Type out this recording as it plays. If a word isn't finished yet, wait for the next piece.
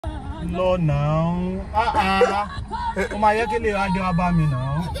No, now. Oh my, you can't argue about me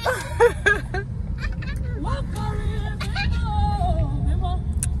now.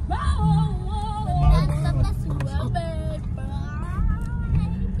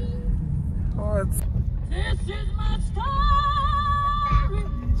 What? This is my story.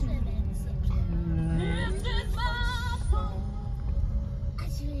 This is my song.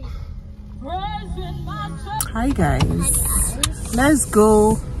 Praising my soul. Hi guys, let's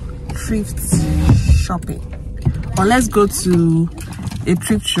go thrift shopping, or let's go to a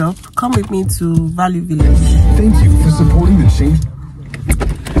thrift shop. Come with me to Value Village. Thank you for supporting the change.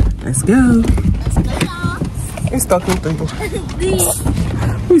 Let's go. Who's talking to you?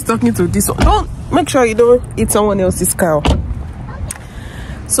 Who's talking to this one? Don't make sure you don't eat someone else's cow.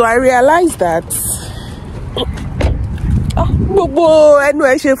 So I realized that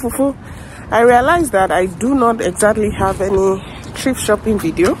I realized that I do not exactly have any thrift shopping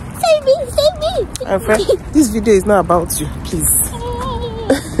video. Save me, save me. And friend, this video is not about you, please.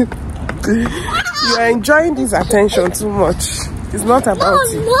 You are enjoying this attention too much. It's not about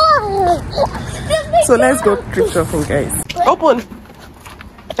you. No. So let's go thrift shopping, guys. Open.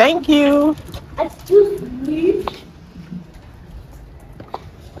 Thank you. Excuse me.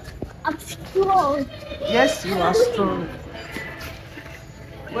 I'm strong. Yes, you are strong.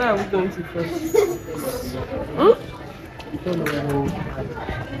 Where are we going to first?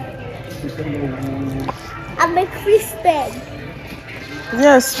 I'm a Christian.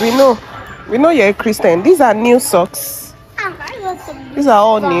 Yes, we know. We know you're a Christian. These are new socks. I want some. These are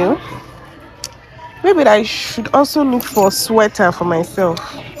all new. Maybe I should also look for a sweater for myself.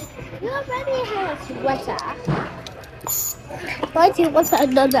 You already have a sweater. Why do you want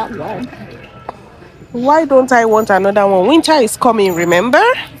another one? Why don't I want another one? Winter is coming, remember?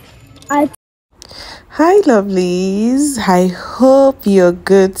 Hi lovelies, I hope you're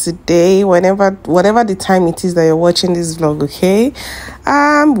good today, whatever the time it is that you're watching this vlog. Okay,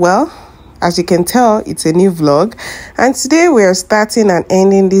 well, as you can tell, it's a new vlog, and today we are starting and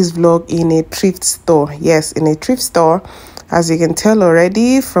ending this vlog in a thrift store. Yes, in a thrift store, as you can tell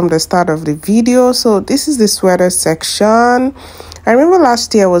already from the start of the video. So this is the sweater section. I remember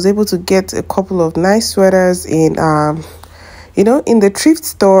last year I was able to get a couple of nice sweaters in in the thrift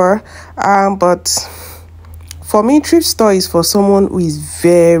store, but for me, thrift store is for someone who is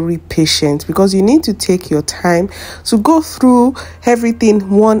very patient, because you need to take your time to go through everything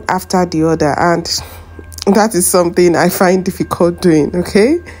one after the other, and that is something I find difficult doing.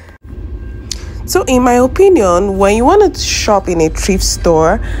 Okay, so in my opinion, when you want to shop in a thrift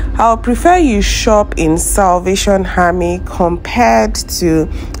store, I'll prefer you shop in Salvation Army compared to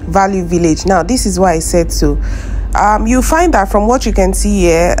Value Village. Now, this is why I said so. You find that from what you can see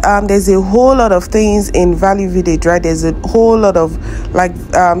here, there's a whole lot of things in Value Village, right? There's a whole lot of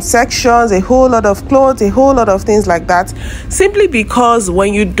sections, a whole lot of clothes, a whole lot of things like that, simply because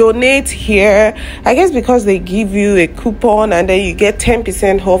when you donate here, I guess because they give you a coupon and then you get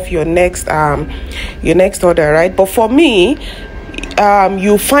 10% off your next order, right? But for me,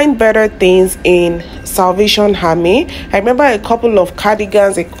 you find better things in Salvation Army. I remember a couple of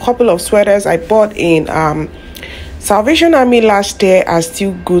cardigans, a couple of sweaters I bought in Salvation Army last year are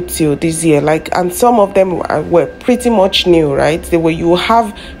still good till this year, and some of them were pretty much new, right? You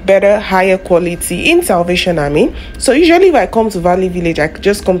have better, higher quality in Salvation Army. So usually if I come to Value Village, I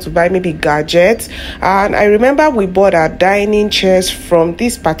just come to buy maybe gadgets. And I remember we bought our dining chairs from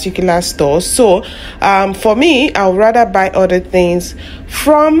this particular store. So for me, I would rather buy other things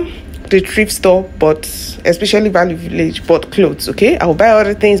from the thrift store, but especially Value Village, but clothes. Okay, I will buy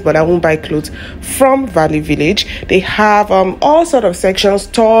other things, but I won't buy clothes from Value Village. They have all sort of sections,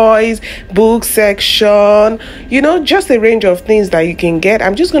 toys, book section, just a range of things that you can get.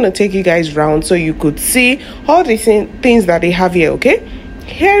 I'm just going to take you guys around so you could see all the things that they have here. Okay,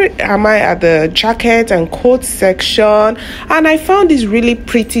 here am I at the jacket and coat section, and I found these really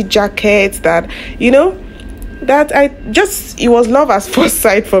pretty jackets that it was love at first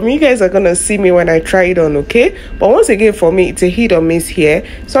sight for me. You guys are gonna see me when I try it on, okay? But once again, for me, it's a hit or miss here.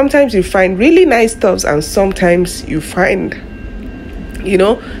 Sometimes you find really nice stuffs, and sometimes you find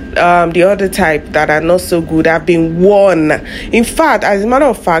the other type that are not so good, have been worn. In fact, as a matter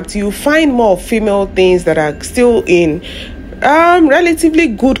of fact, you find more female things that are still in relatively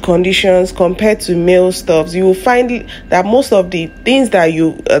good conditions compared to male stuffs. You will find that most of the things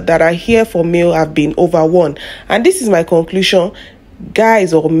that are here for male have been overworn, and this is my conclusion.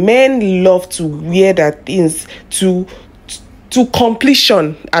 Guys or men love to wear that things to to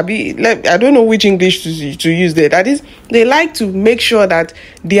completion. I don't know which English to use there. That is, they like to make sure that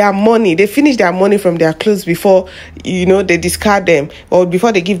they finish their money from their clothes before, they discard them or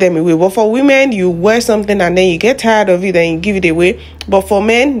before they give them away. But for women, you wear something and then you get tired of it and you give it away. But for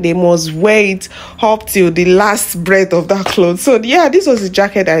men, they must wear it up till the last breath of that clothes. So yeah, this was a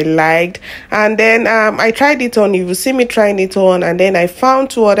jacket I liked. And then I tried it on. You will see me trying it on. And then I found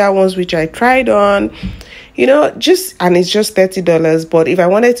 2 other ones which I tried on. And it's just $30. But if I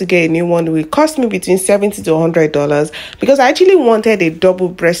wanted to get a new one, it would cost me between $70 to $100 because I actually wanted a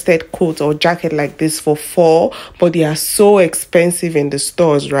double-breasted coat or jacket like this for fall, but they are so expensive in the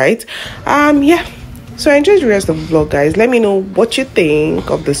stores, right? Yeah. So enjoy the rest of the vlog, guys. Let me know what you think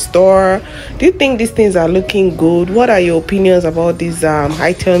of the store. Do you think these things are looking good? What are your opinions about these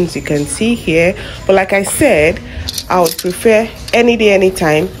items you can see here? But like I said, I would prefer any day,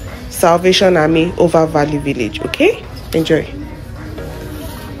 anytime, Salvation Army over Valley Village. Okay, enjoy.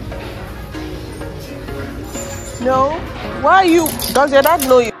 No, why you? Does your dad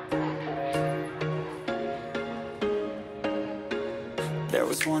know you? There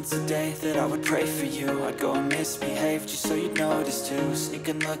was once a day that I would pray for you. I'd go and misbehave just so you'd notice too.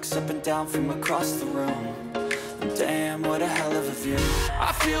 Sneaking looks up and down from across the room. Damn, what a hell of a view.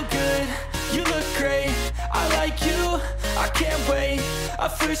 I feel good, you look great. I like you, I can't wait. A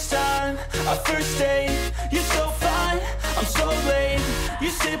first time, a first date. You're so fine, I'm so late. You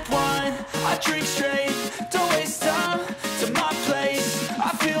sip wine, I drink straight. Don't waste time to my place. I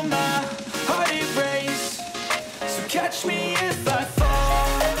feel my heart erase. So catch me if I fall.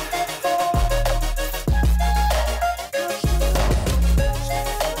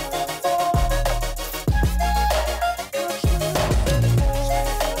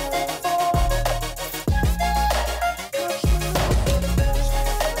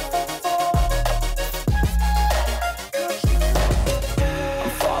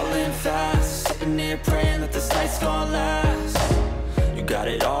 Praying that this night's gonna last. You got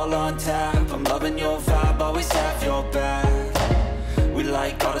it all on tap. I'm loving your vibe, always have your back. We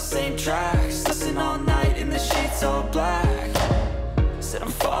like all the same tracks. Listen all night in the sheets all black. Said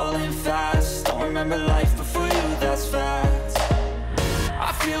I'm falling fast. Don't remember life before you, that's fact.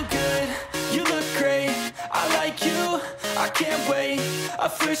 I feel good, you look great. I like you, I can't wait. A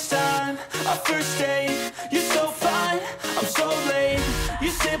first time, a first date. You're so fine, I'm so late. You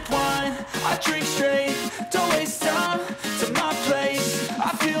sip wine, I drink straight. Don't waste time to my place.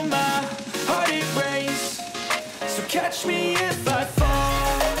 I feel my heart erase. So catch me if I fall.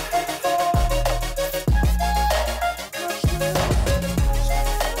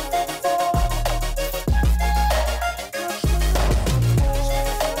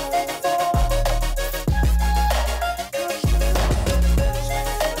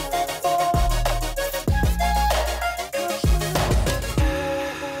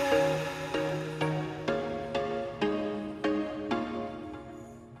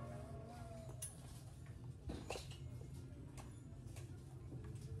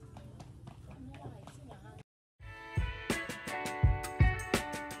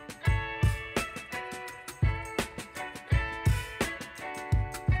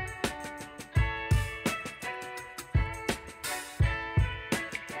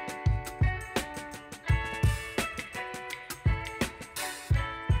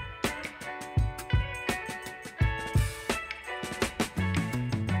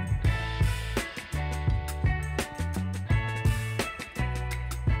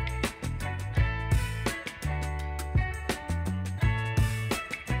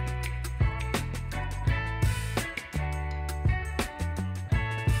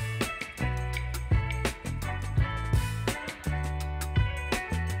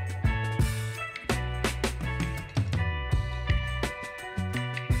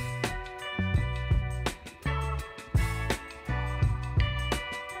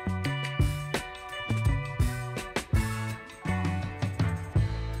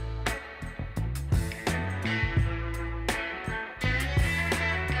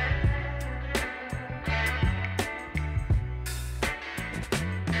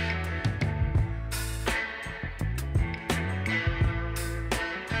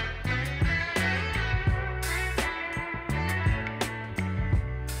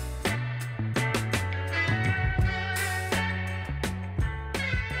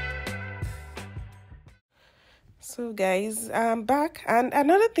 So guys, I'm back, and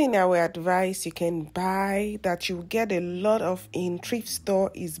another thing I will advise you can buy that you get a lot of in thrift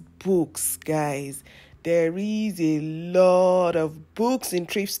store is books, guys. There is a lot of books in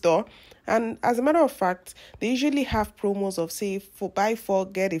thrift store, And as a matter of fact, they usually have promos of, say, for buy four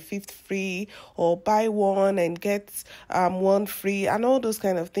get a fifth free, or buy one and get one free, and all those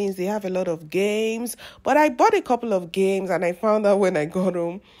kind of things. They have a lot of games, but I bought a couple of games and I found out when I got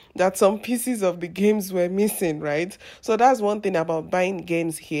home that some pieces of the games were missing, right? So that's one thing about buying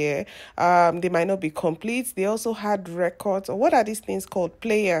games here. They might not be complete. They also had records, or what are these things called?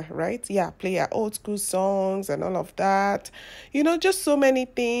 Player, right? Yeah, player, old school songs and all of that. Just so many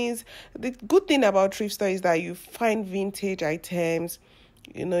things. The good thing about thrift store is that you find vintage items.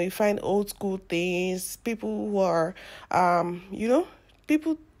 You find old school things. People who are,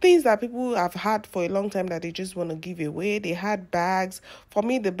 things that people have had for a long time that they just want to give away. They had bags. For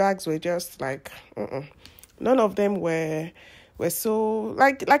me, the bags were just like, none of them were so,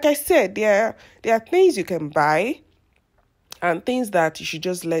 like I said, there are things you can buy and things that you should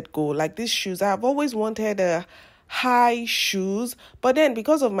just let go. Like these shoes, I've always wanted high shoes, but then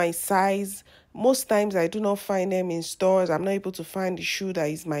because of my size, most times I do not find them in stores. I'm not able to find the shoe that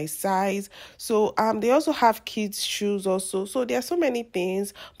is my size. So they also have kids shoes also. So there are so many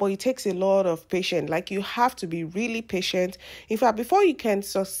things, but it takes a lot of patience. Like you have to be really patient. In fact, before you can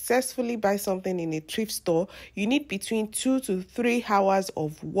successfully buy something in a thrift store, you need between 2 to 3 hours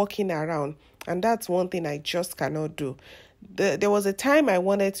of walking around. And that's one thing I just cannot do. There was a time I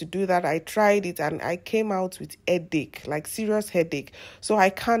wanted to do that. I tried it and I came out with headache, like serious headache. So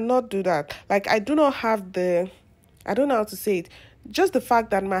I cannot do that. Like I do not have I don't know how to say it. Just the fact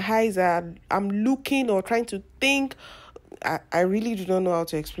that my eyes I'm looking or trying to think. I really do not know how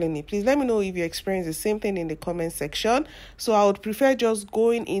to explain it. Please let me know if you experience the same thing in the comment section. So I would prefer just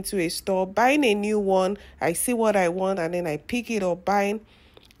going into a store, buying a new one. I see what I want and then I pick it up, buying.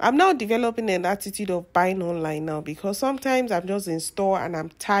 I'm now developing an attitude of buying online now, because sometimes I'm just in store and I'm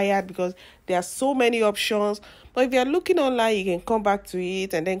tired because there are so many options. But if you're looking online, you can come back to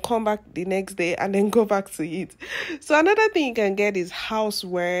it and then come back the next day and then go back to it. So another thing you can get is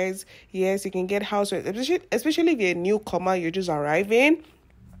housewares. Yes, you can get housewares, especially if you're a newcomer, you're just arriving.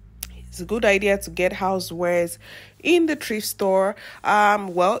 It's a good idea to get housewares in the thrift store.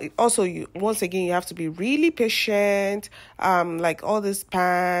 Also, once again, you have to be really patient. Like all these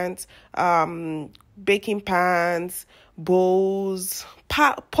pans, baking pans, bowls,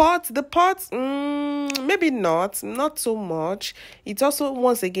 pots. The pots, maybe not so much. It's also,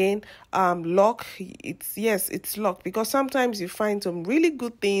 once again, lock. It's locked, because sometimes you find some really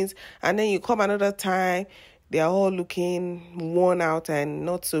good things and then you come another time, they are all looking worn out and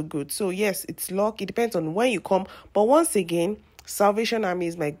not so good. So yes, it's locked. It depends on when you come. But once again, Salvation Army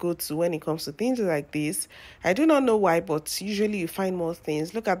is my go-to when it comes to things like this. I do not know why, but usually you find more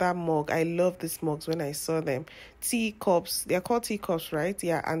things. Look at that mug. I love these mugs when I saw them. Teacups. They're called teacups, right?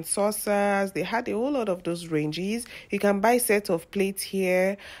 Yeah. And saucers. They had a whole lot of those ranges. You can buy sets of plates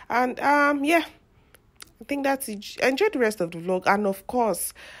here. And yeah. I think that's it. Enjoy the rest of the vlog. And of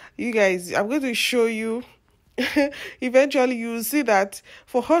course, you guys, I'm going to show you. Eventually you will see that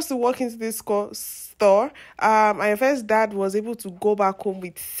for us to walk into this store, my first dad was able to go back home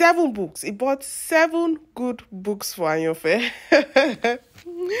with 7 books. He bought 7 good books for Anyofe.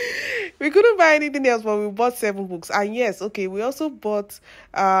 We couldn't buy anything else, but we bought 7 books. And yes, okay, we also bought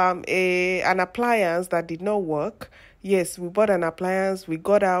an appliance that did not work. Yes, we bought an appliance. We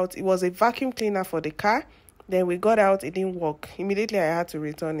got out. It was a vacuum cleaner for the car. Then we got out. It didn't work. Immediately I had to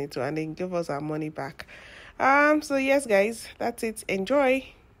return it and then give us our money back. So yes, guys, that's it. Enjoy.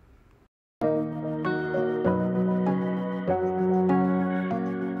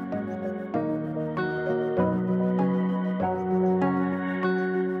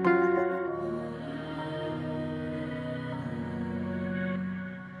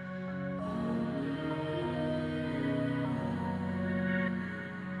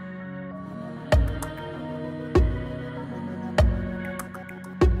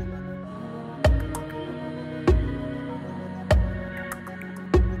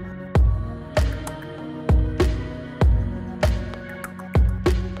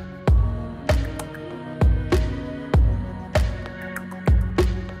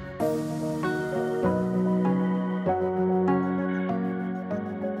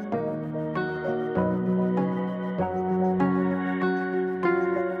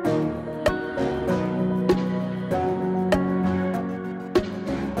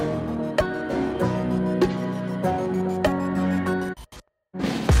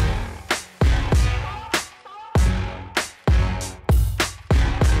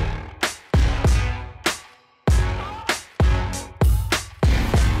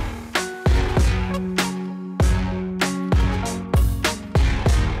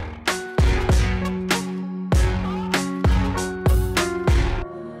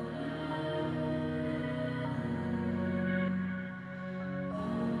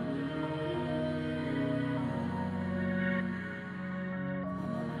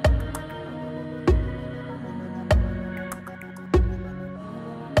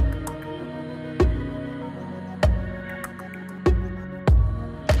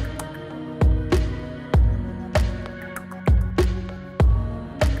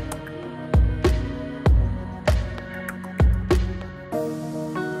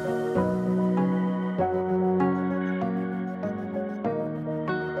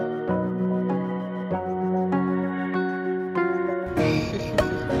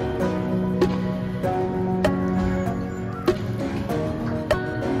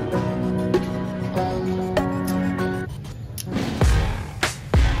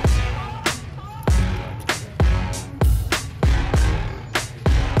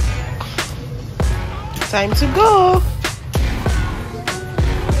 Time to go.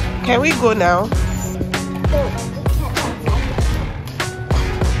 Can we go now?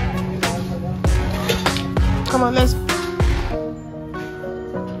 Come on, let's.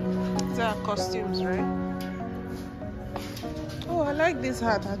 These are costumes, right? Oh, I like this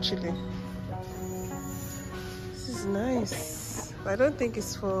hat actually. This is nice. I don't think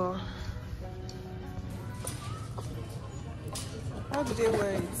it's for. How do they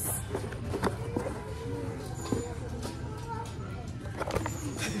wear it?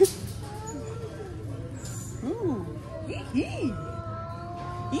 Ooh, hee.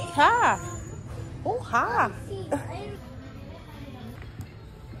 Yeehaw! Oh ha!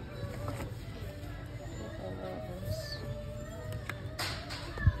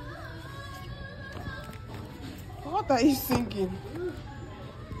 What are you singing?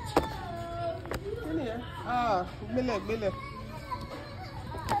 Ah, Bele.